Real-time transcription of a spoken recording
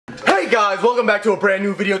Guys, welcome back to a brand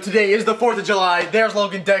new video. Today is the 4th of July. There's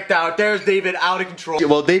Logan decked out. There's David out of control.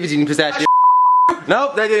 Well, David's eating pistachio.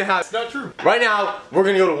 Nope, that didn't happen. It's not true. Right now, we're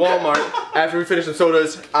gonna go to Walmart after we finish some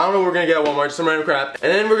sodas. I don't know what we're gonna get at Walmart, some random crap.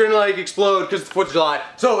 And then we're gonna like explode because it's the 4th of July.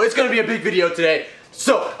 So it's gonna be a big video today.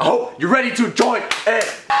 So I hope you're ready to join in.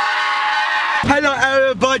 Hello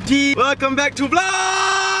everybody, welcome back to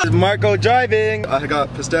vlog. Marco driving. I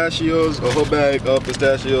got pistachios, a whole bag of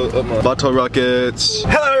pistachios, bottle rockets.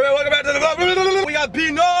 Hello everyone, welcome back to the vlog. We got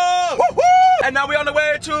Pino. Woo-hoo! And now we're on the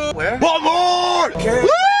way to where? Walmart. Okay. Woo!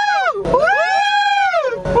 Woo!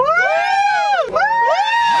 Woo! Woo!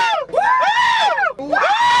 Woo!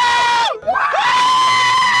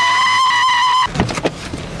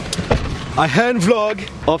 A hand vlog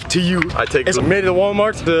off to you. I take it. Made it to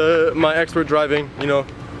Walmart. My expert driving, you know,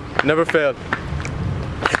 never failed.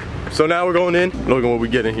 So now we're going in. Logan, what we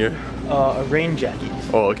get in here? A rain jacket.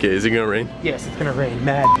 Oh, okay. Is it gonna rain? Yes, it's gonna rain.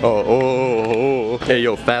 Mad. Oh. Hey,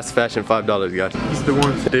 yo, fast fashion, $5, guys. He's the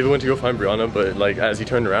one. David went to go find Brianna, but like as he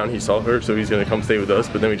turned around, he saw her, so he's gonna come stay with us.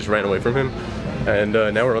 But then we just ran away from him, and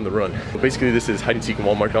now we're on the run. Basically, this is hide and seek in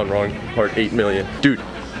Walmart gone wrong, part 8 million. Dude.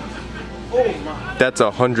 Oh my. That's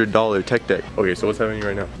a $100 tech deck. Okay, so what's happening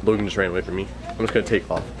right now? Logan just ran away from me. I'm just gonna take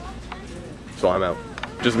off. So I'm out.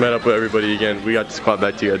 Just met up with everybody again. We got the squad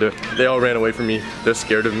back together. They all ran away from me. They're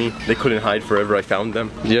scared of me. They couldn't hide forever. I found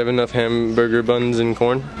them. Do you have enough hamburger buns and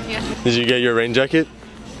corn? Yeah. Did you get your rain jacket?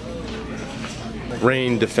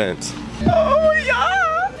 Rain defense. Oh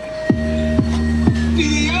yeah!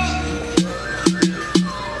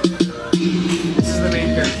 This is the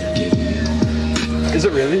main character. Is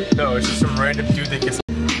it really? No, it's just some random dude that gets.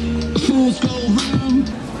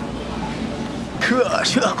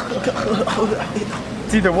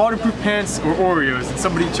 It's either waterproof pants or Oreos, and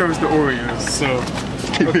somebody chose the Oreos, so.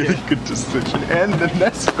 Really good decision. And the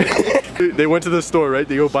Nesquik. They went to the store, right?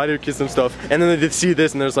 They go buy their kids some stuff, and then they see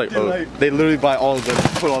this, and they're just like, oh, they literally buy all of them,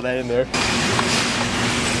 put all that in there.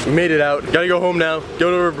 We made it out. Gotta go home now.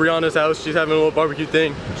 Go to Brianna's house. She's having a little barbecue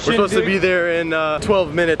thing. We're supposed to be there in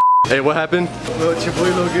 12 minutes. Hey, what happened? Well, your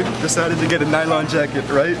boy Logan decided to get a nylon jacket,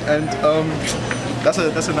 right? And that's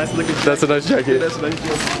a nice looking jacket. That's a nice jacket. That's a nice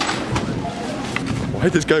jacket. Why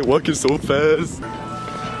is this guy walking so fast?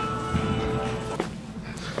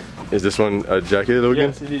 Is this one a jacket, Logan?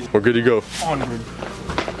 Yes, it is. We're good to go. Onward.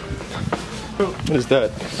 What is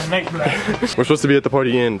that? A night black. We're supposed to be at the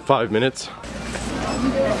party in 5 minutes.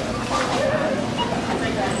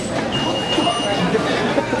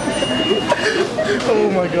 Oh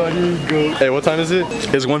my god, here you go. Hey, what time is it?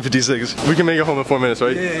 It's 1:56. We can make it home in 4 minutes,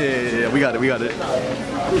 right? Yeah, we got it.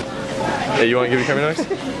 Hey, you want to give me camera next?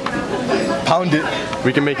 Pound it.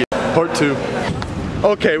 We can make it. Part 2.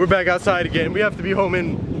 Okay, we're back outside again. We have to be home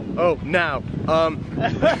in, now.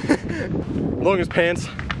 Logan's pants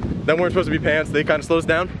that weren't supposed to be pants, they kind of slowed us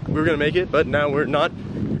down. We were gonna make it, but now we're not.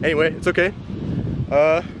 Anyway, it's okay.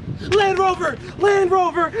 Land Rover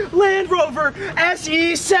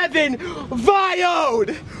SE7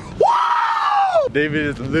 Vioed. Wow! David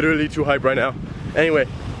is literally too hyped right now. Anyway,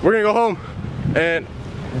 we're gonna go home, and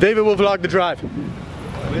David will vlog the drive.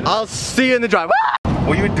 I'll see you in the drive.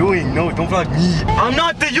 What are you doing? No, don't vlog me. I'm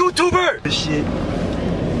not the YouTuber! This shit.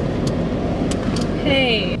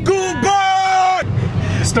 Hey. Goodbye!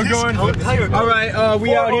 Still going. Alright,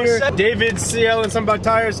 we out here. David's selling some about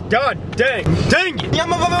tires. God dang it!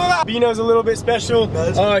 Bino's a little bit special.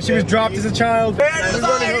 She was dropped as a child.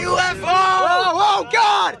 Oh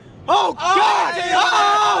God! Oh God!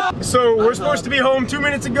 Oh! So we're supposed to be home 2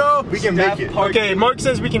 minutes ago. We can make it. Okay, Mark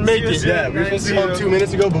says we can make it. Yeah, we were supposed to be home 2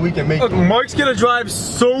 minutes ago, but we can make Look, it. Mark's gonna drive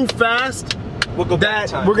so fast that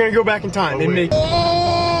we're gonna go back in time and make it.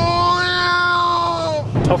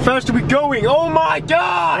 How fast are we going? Oh my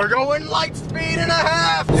God! We're going light speed and a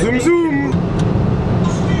half! Zoom zoom!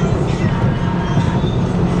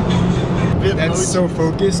 That's so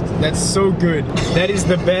focused. That's so good. That is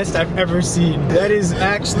the best I've ever seen. That is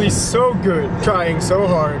actually so good. Trying so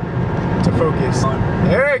hard to focus.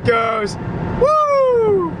 There it goes!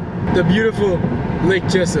 Woo! The beautiful Lake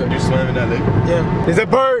Jessup. You swam in that lake? Yeah. There's a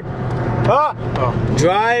bird! Ah! Oh.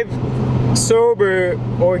 Drive sober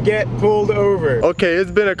or get pulled over. Okay, it's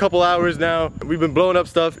been a couple hours now. We've been blowing up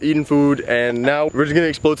stuff, eating food, and now we're just gonna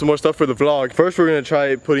explode some more stuff for the vlog. First, we're gonna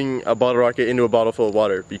try putting a bottle rocket into a bottle full of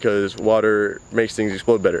water because water makes things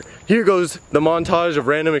explode better. Here goes the montage of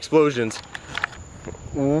random explosions.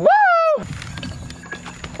 Woo!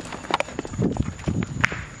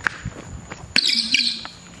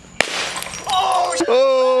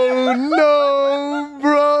 Oh no,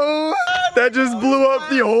 bro! That just blew up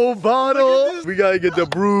the whole bottle. we gotta get the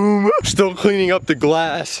broom. Still cleaning up the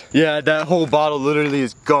glass. Yeah, that whole bottle literally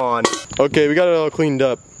is gone. Okay, we got it all cleaned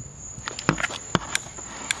up.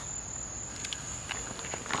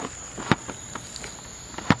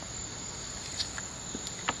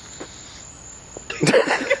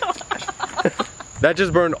 That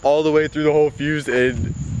just burned all the way through the whole fuse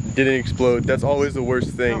and didn't explode. That's always the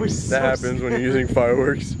worst thing that happens when you're using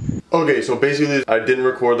fireworks. Okay, so basically I didn't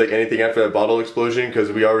record like anything after that bottle explosion because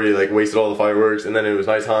we already like wasted all the fireworks, and then it was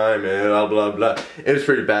nighttime and blah blah blah. It was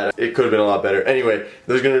pretty bad. It could have been a lot better. Anyway,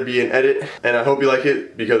 there's gonna be an edit and I hope you like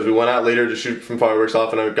it because we went out later to shoot some fireworks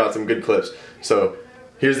off and I got some good clips. So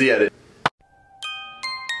here's the edit.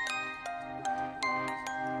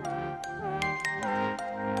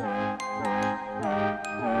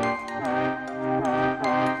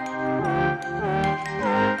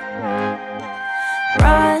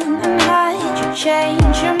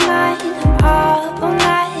 Change your mind, I'm up all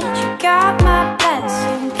night. You got my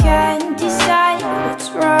blessing, can't decide what's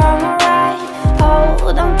wrong or right.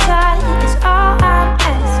 Hold on tight is all I'm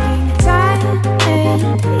asking. Time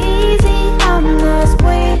ain't easy on us,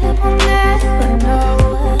 we will never know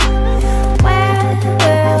where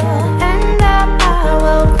we'll end up. I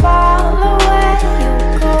will follow where you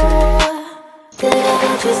go. Did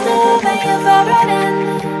I just live in your favorite end?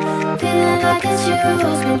 Feeling like it's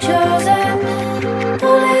you's been chosen.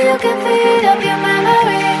 Only you can feed up your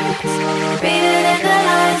memories. Read it in the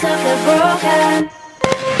lines of the broken.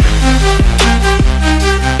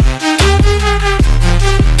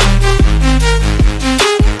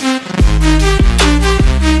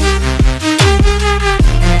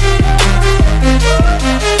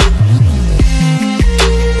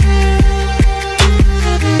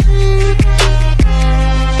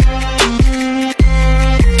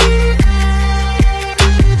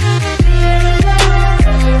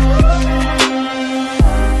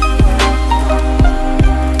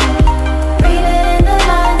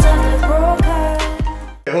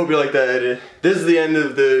 I hope you like that edit. This is the end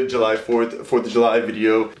of the July 4th of July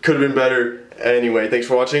video. Could have been better. Anyway, thanks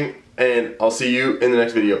for watching, and I'll see you in the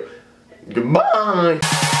next video. Goodbye!